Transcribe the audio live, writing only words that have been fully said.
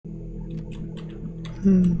What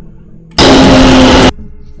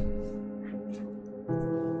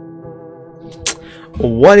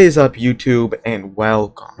is up, YouTube, and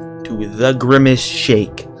welcome to the Grimace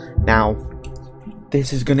Shake. Now,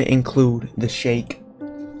 this is gonna include the shake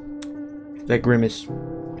that Grimace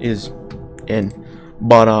is in,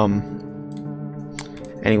 but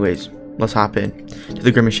anyways, let's hop in to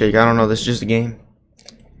the Grimace Shake. I don't know, this is just a game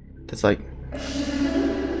that's like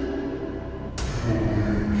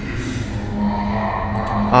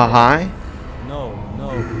hi. No.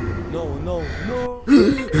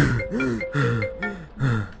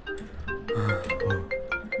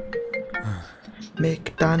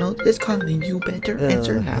 McDonald's is calling, you better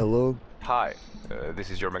answer now. Hello? Hi, this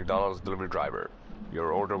is your McDonald's delivery driver.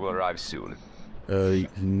 Your order will arrive soon.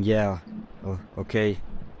 Yeah. Oh, okay.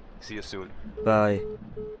 See you soon. Bye.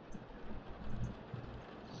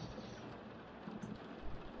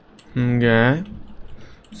 Okay.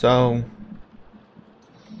 So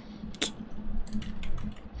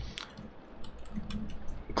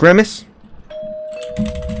Grimace?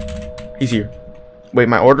 He's here. Wait,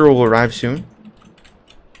 my order will arrive soon?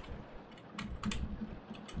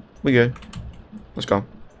 We good. Let's go.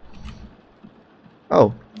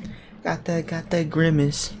 Oh. Got the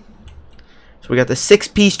Grimace. So we got the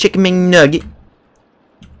 6-piece chicken McNugget.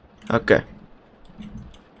 Okay.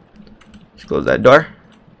 Let's close that door.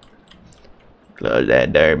 Close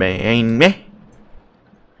that door, man.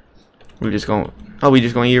 We just gonna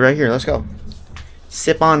eat right here. Let's go.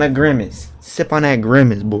 Sip on the Grimace. Sip on that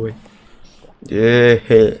Grimace, boy. Yeah.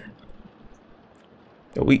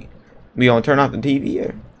 Yo, we gonna turn off the TV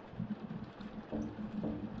here.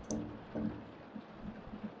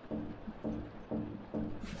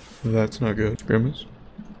 That's not good, Grimace.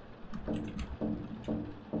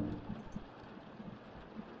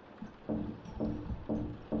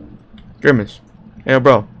 Grimace. Hey,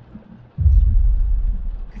 bro.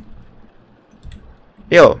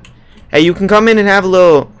 Yo. Hey, you can come in and have a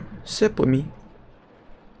little sip with me.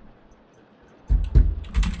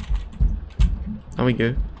 Are we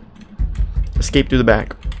good? Escape through the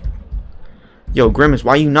back. Yo, Grimace,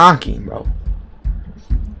 why you knocking, bro?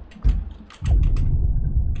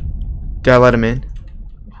 Did I let him in?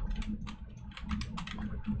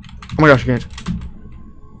 Oh my gosh, I can't.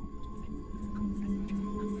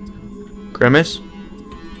 Grimace?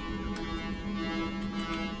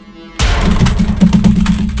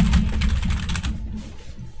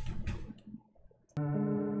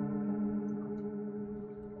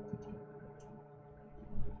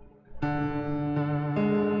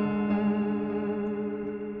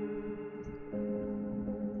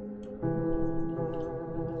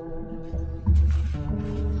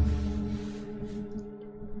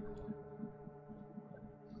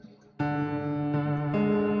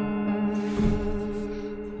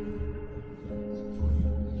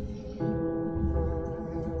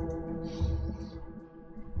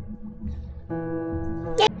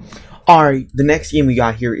 Alright, the next game we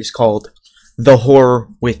got here is called The Horror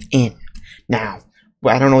Within. Now,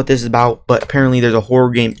 I don't know what this is about, but apparently there's a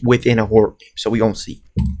horror game within a horror game, so we gonna see.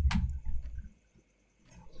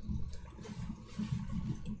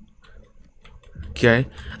 Okay,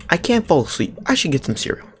 I can't fall asleep. I should get some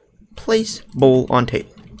cereal. Place bowl on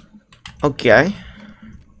table. Okay.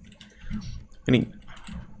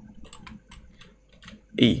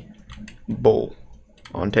 E. Bowl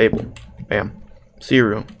on table. Bam.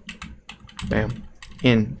 Cereal. Bam.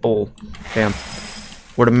 In bowl. Bam.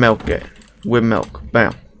 Where the milk at? With milk.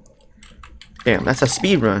 Bam. Bam. That's a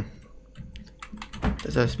speed run.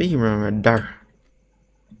 That's a speed run right there.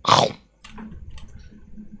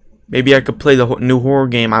 Maybe I could play the new horror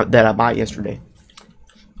game that I bought yesterday.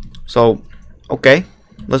 So, okay.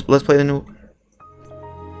 Let's play the new.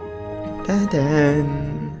 Dun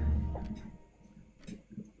dun.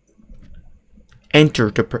 Enter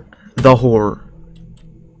to the horror.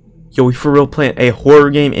 Yo, we for real playing a horror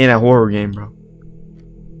game in a horror game, bro.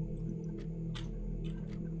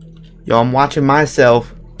 Yo, I'm watching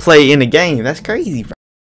myself play in a game. That's crazy, bro.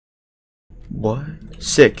 What?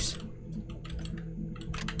 6.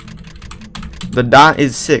 The dot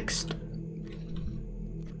is 6th.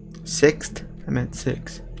 6th? I meant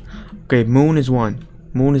 6. Okay, moon is 1.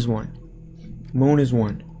 Moon is 1. Moon is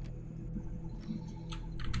 1.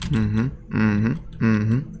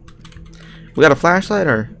 We got a flashlight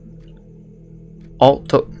or alt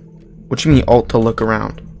to? What you mean alt to look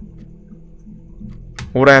around?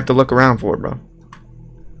 What would I have to look around for, bro?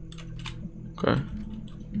 Okay.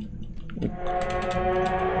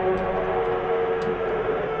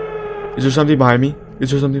 Is there something behind me?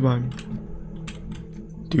 Is there something behind me?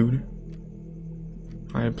 Dude.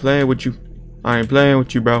 I ain't playing with you. I ain't playing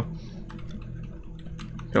with you, bro.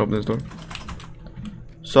 Can I open this door?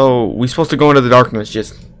 So we supposed to go into the darkness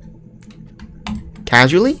just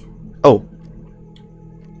casually? Oh.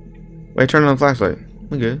 Wait, turn on the flashlight.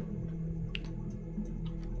 We good.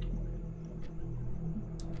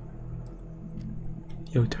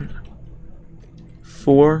 Yo, turn it.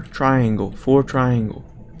 4 triangle. 4 triangle.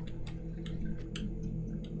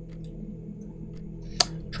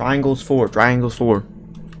 Triangle's 4. Triangle's 4.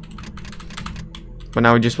 But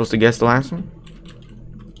now we're just supposed to guess the last one?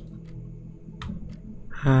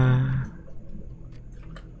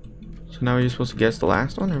 So now we're just supposed to guess the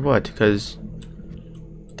last one or what? Because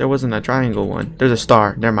there wasn't a triangle one. There's a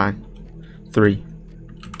star. Never mind. 3.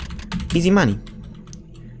 Easy money.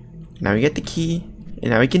 Now we get the key. And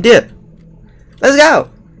now we can dip. Let's go!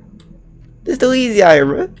 This too easy out here,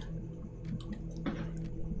 bro.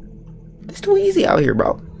 This too easy out here,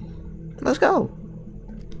 bro. Let's go.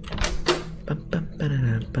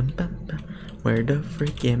 Where the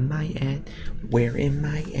freak am I at? Where am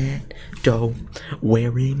I at? Doe.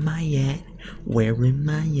 Where am I at? Where am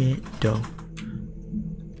I at? Doe.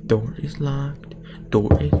 Door is locked.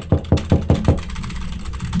 Door is...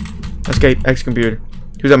 Escape. X computer.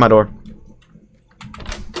 Who's at my door?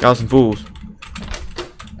 Y'all some fools.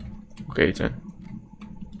 Okay, it's in.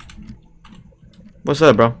 What's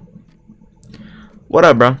up, bro? What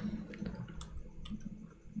up, bro?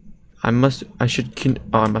 I must have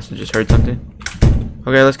just heard something.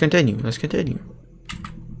 Okay, let's continue. Let's continue.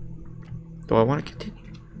 Do I want to continue?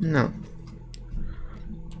 No.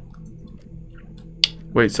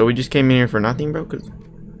 Wait, so we just came in here for nothing, bro?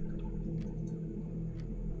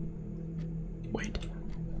 Wait.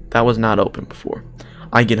 That was not open before.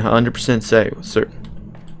 I can 100% say with certain.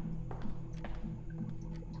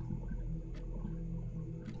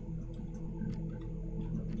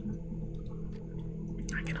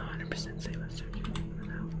 I can 100% say with certain.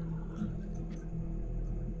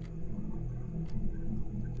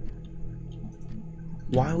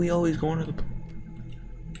 Why are we always going to the...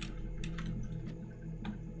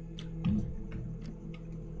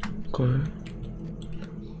 Okay.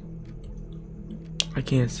 I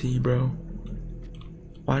can't see, bro.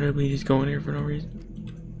 Why did we just go in here for no reason?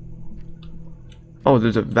 Oh,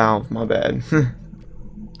 there's a valve. My bad.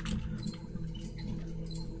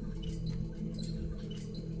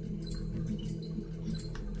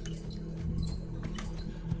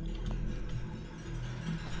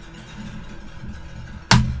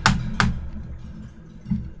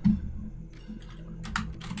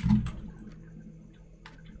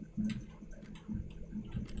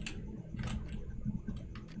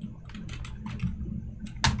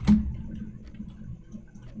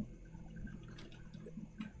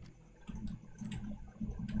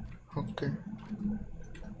 Okay.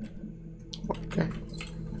 Okay.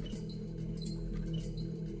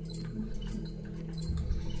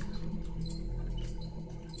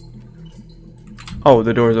 Oh,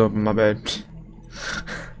 the door's open, my bad.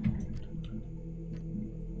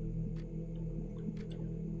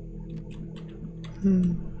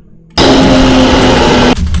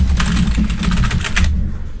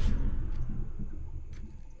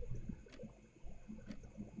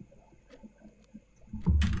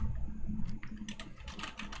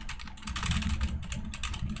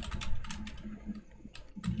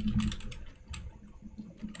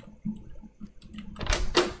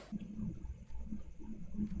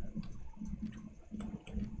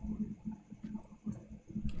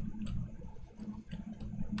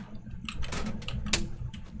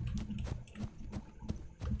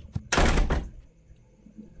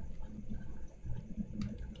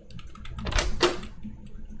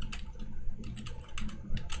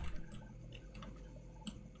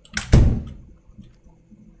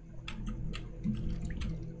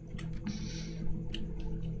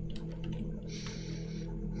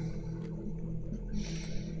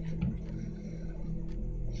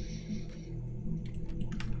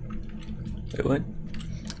 Wait, what?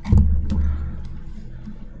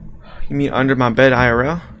 You mean under my bed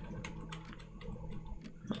IRL?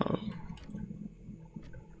 Oh.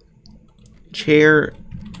 Chair.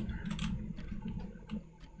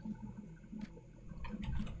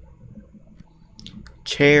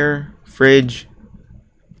 Chair, fridge,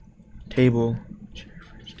 table.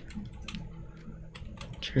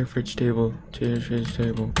 Chair, fridge, table. Chair, fridge,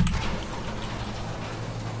 table.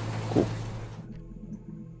 Cool.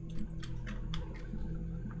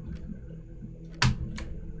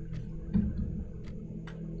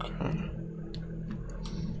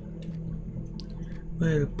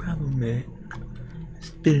 Well, the problem is,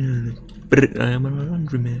 spitting on the I am a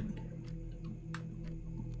laundromat.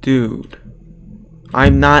 Dude,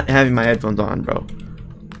 I'm not having my headphones on, bro.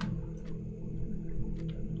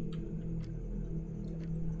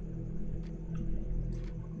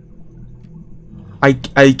 I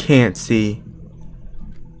can't see.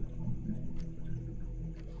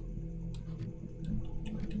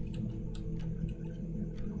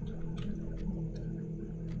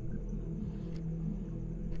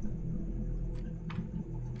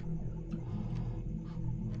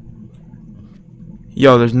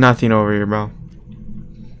 Yo, there's nothing over here, bro.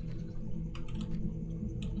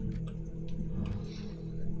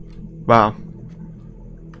 Wow.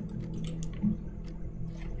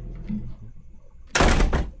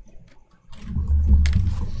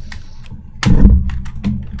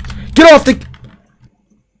 Get off the...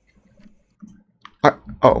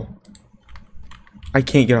 oh. I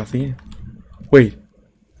can't get off the end. Wait.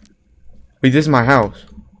 Wait, this is my house.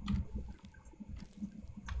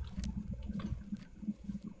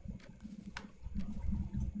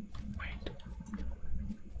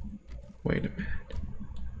 Wait a minute.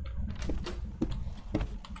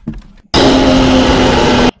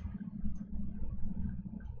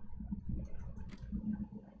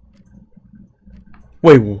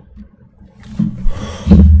 Wait,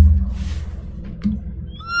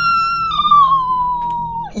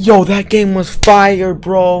 yo, that game was fire,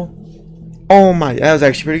 bro. Oh my, that was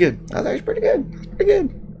actually pretty good. That was actually pretty good. Pretty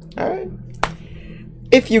good. Alright.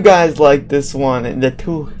 If you guys like this one and the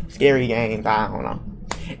 2 scary games, I don't know.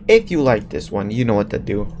 If you like this one, you know what to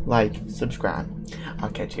do. Like, subscribe. I'll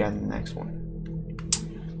catch you guys in the next one.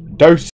 Dose.